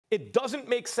it doesn't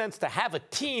make sense to have a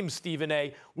team, Stephen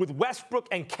A., with Westbrook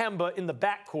and Kemba in the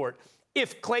backcourt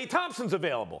if Klay Thompson's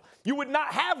available. You would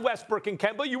not have Westbrook and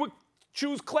Kemba. You would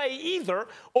choose Klay either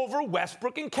over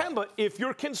Westbrook and Kemba if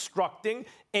you're constructing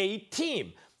a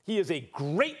team. He is a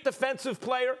great defensive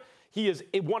player. He is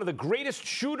one of the greatest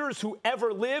shooters who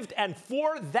ever lived. And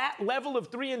for that level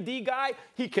of 3-and-D guy,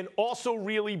 he can also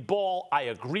really ball. I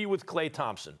agree with Klay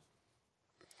Thompson.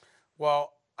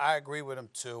 Well, I agree with him,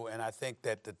 too. And I think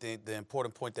that the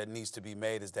important point that needs to be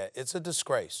made is that it's a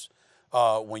disgrace.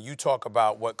 When you talk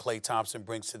about what Klay Thompson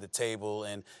brings to the table,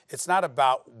 and it's not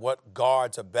about what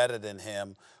guards are better than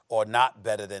him or not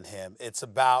better than him. It's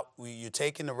about you're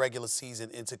taking the regular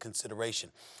season into consideration.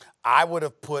 I would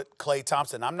have put Klay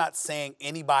Thompson. I'm not saying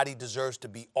anybody deserves to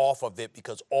be off of it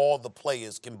because all the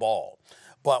players can ball.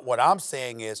 But what I'm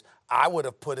saying is I would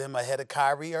have put him ahead of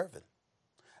Kyrie Irving.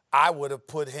 I would have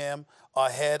put him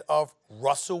ahead of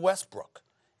Russell Westbrook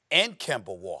and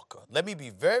Kemba Walker. Let me be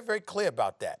very, very clear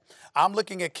about that. I'm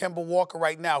looking at Kemba Walker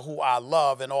right now, who I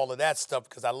love and all of that stuff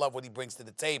because I love what he brings to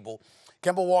the table.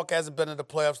 Kemba Walker hasn't been in the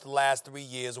playoffs the last 3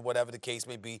 years or whatever the case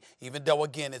may be, even though,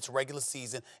 again, it's regular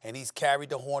season and he's carried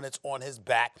the Hornets on his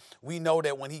back. We know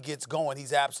that when he gets going,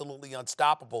 he's absolutely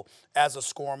unstoppable as a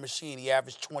scoring machine. He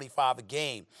averaged 25 a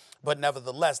game. But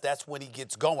nevertheless, that's when he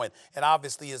gets going. And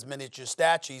obviously, his miniature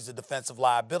stature, he's a defensive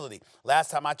liability.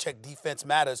 Last time I checked, defense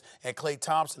matters, and Klay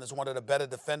Thompson is one of the better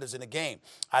defenders in the game.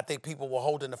 I think people were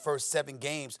holding the first 7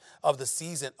 games of the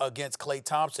season against Klay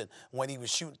Thompson when he was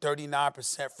shooting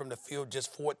 39% from the field,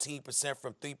 just 14%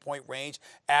 from three-point range,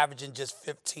 averaging just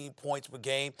 15 points per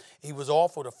game. He was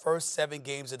awful the first 7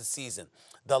 games of the season.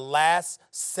 The last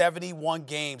 71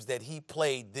 games that he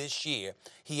played this year,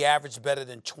 he averaged better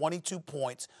than 22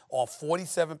 points on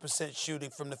 47%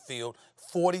 shooting from the field,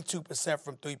 42%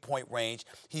 from three-point range.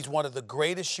 He's one of the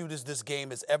greatest shooters this game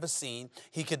has ever seen.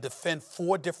 He can defend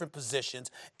 4 different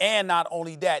positions. And not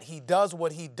only that, he does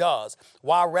what he does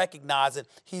while recognizing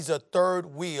he's a third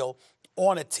wheel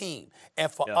on a team.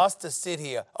 And for us to sit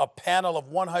here, a panel of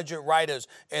 100 writers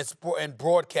and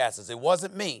broadcasters, it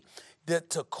wasn't me,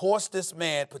 to cost this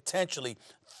man potentially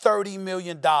 $30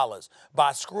 million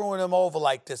by screwing him over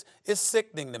like this is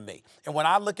sickening to me. And when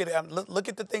I look at it, look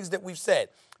at the things that we've said.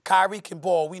 Kyrie can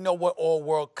ball. We know what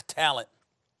all-world talent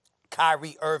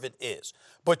Kyrie Irving is.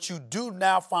 But you do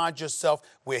now find yourself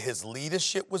where his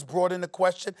leadership was brought into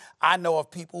question. I know of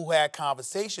people who had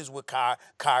conversations with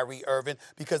Kyrie Irving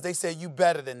because they say, you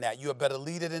better than that. You're a better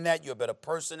leader than that. You're a better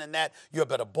person than that. You're a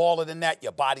better baller than that.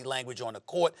 Your body language on the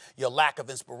court, your lack of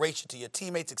inspiration to your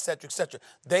teammates, et cetera, et cetera.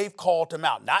 They've called him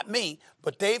out. Not me,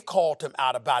 but they've called him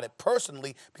out about it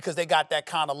personally because they got that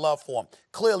kind of love for him.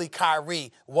 Clearly,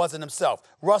 Kyrie wasn't himself.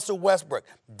 Russell Westbrook,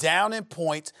 down in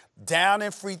points, down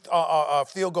in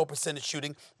field goal percentage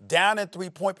shooting, down in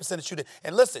three-point percentage shooting.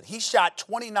 And listen, he shot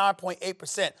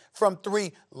 29.8% from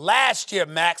 3 last year,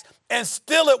 Max, and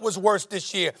still it was worse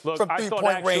this year from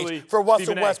three-point range for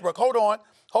Russell Westbrook. Hold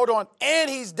on. And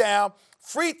he's down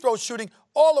free throw shooting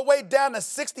all the way down to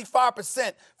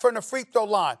 65% from the free throw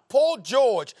line. Paul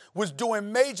George was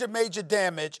doing major, major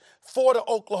damage for the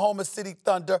Oklahoma City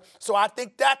Thunder, so I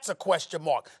think that's a question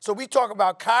mark. So we talk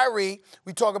about Kyrie,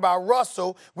 we talk about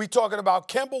Russell, we talking about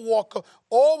Kemba Walker,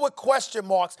 all with question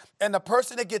marks, and the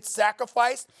person that gets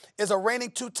sacrificed is a reigning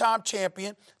 2-time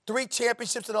champion, 3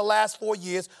 championships in the last 4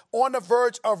 years, on the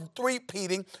verge of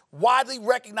three-peating, widely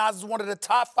recognized as one of the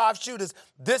top 5 shooters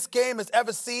this game has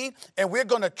ever seen, and we're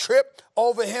going to trip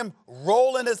over him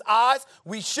rolling his eyes.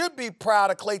 We should be proud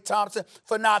of Klay Thompson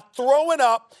for not throwing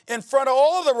up in front of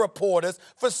all the reporters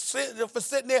for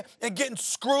sitting there and getting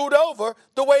screwed over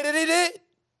the way that he did.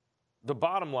 The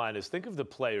bottom line is, think of the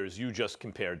players you just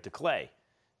compared to Klay.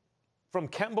 From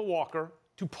Kemba Walker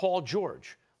to Paul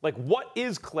George. Like, what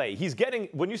is Klay? He's getting,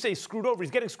 when you say screwed over,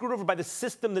 he's getting screwed over by the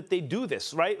system that they do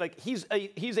this, right? Like, he's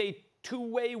a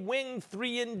two-way wing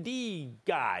 3-and-D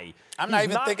guy. I'm not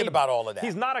even thinking about all of that.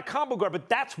 He's not a combo guard, but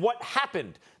that's what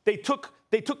happened. They took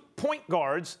point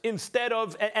guards instead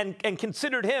of, and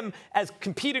considered him as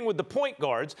competing with the point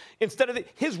guards instead of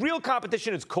his real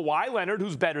competition is Kawhi Leonard,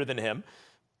 who's better than him,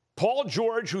 Paul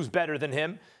George, who's better than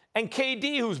him, and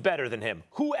KD, who's better than him.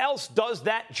 Who else does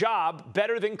that job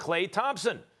better than Klay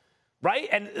Thompson, right?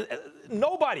 And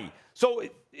nobody. So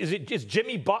is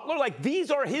Jimmy Butler? Like,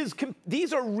 these are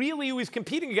really who he's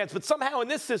competing against. But somehow in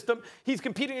this system, he's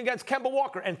competing against Kemba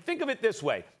Walker. And think of it this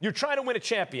way. You're trying to win a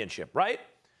championship, right?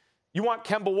 You want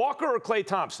Kemba Walker or Klay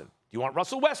Thompson? Do you want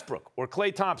Russell Westbrook or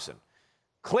Klay Thompson?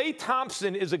 Klay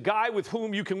Thompson is a guy with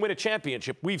whom you can win a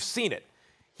championship. We've seen it.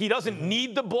 He doesn't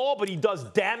need the ball, but he does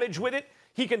damage with it.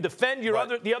 He can defend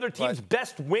the other team's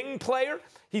best wing player.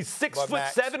 He's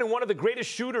 6'7" and one of the greatest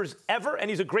shooters ever, and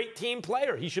he's a great team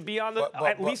player. He should be on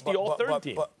at least the all-third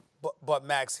team. But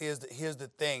Max, here's the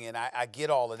thing, and I get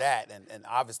all of that, and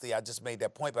obviously I just made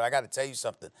that point, but I got to tell you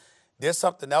something. There's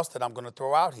something else that I'm going to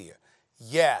throw out here.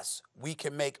 Yes, we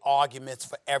can make arguments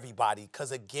for everybody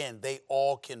because, again, they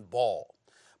all can ball.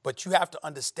 But you have to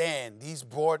understand, these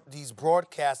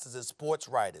broadcasters and sports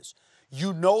writers,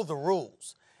 you know the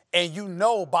rules. And you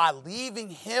know by leaving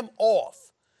him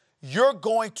off, you're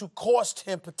going to cost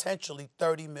him potentially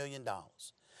 $30 million.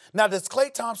 Now, does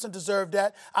Klay Thompson deserve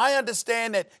that? I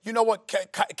understand that, you know what,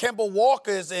 Kemba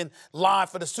Walker is in line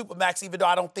for the Supermax, even though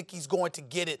I don't think he's going to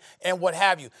get it and what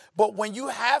have you. But when you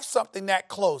have something that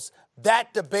close,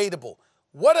 that debatable,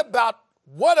 what about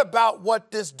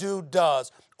what this dude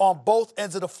does on both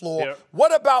ends of the floor? Yeah.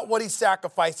 What about what he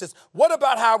sacrifices? What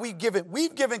about how we've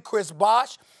given Chris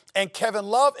Bosh and Kevin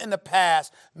Love in the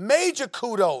past major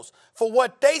kudos for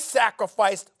what they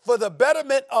sacrificed for the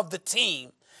betterment of the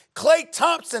team. Klay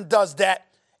Thompson does that,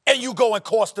 and you go and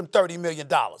cost him $30 million.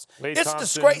 It's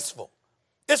disgraceful.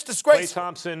 It's disgraceful. Klay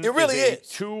Thompson it really is.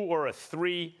 2 or a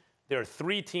 3. There are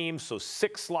 3 teams, so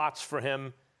 6 slots for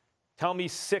him. Tell me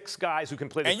 6 guys who can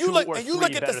play the 2 or 3 And you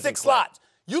look at the 6 slots.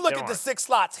 You look at the 6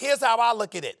 slots. Here's how I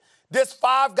look at it. There's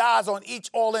 5 guys on each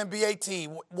All-NBA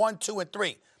team, 1, 2, and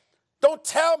 3. Don't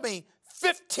tell me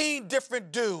 15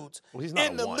 different dudes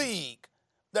in the league.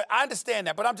 I understand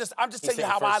that, but I'm just telling you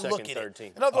how I look at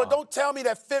it. In other words, don't tell me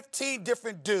that 15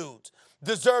 different dudes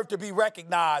deserve to be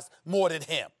recognized more than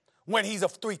him when he's a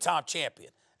 3-time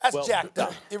champion. That's jacked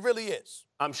up. It really is.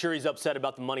 I'm sure he's upset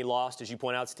about the money lost. As you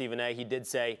point out, Stephen A., he did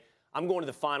say, I'm going to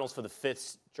the finals for the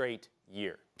 5th straight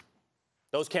year.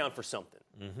 Those count for something.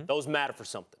 Mm-hmm. Those matter for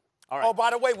something. All right. Oh,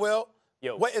 by the way, Will,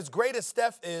 as great as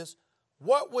Steph is,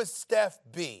 what would Steph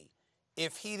be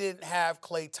if he didn't have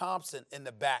Klay Thompson in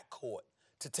the backcourt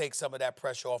to take some of that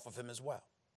pressure off of him as well?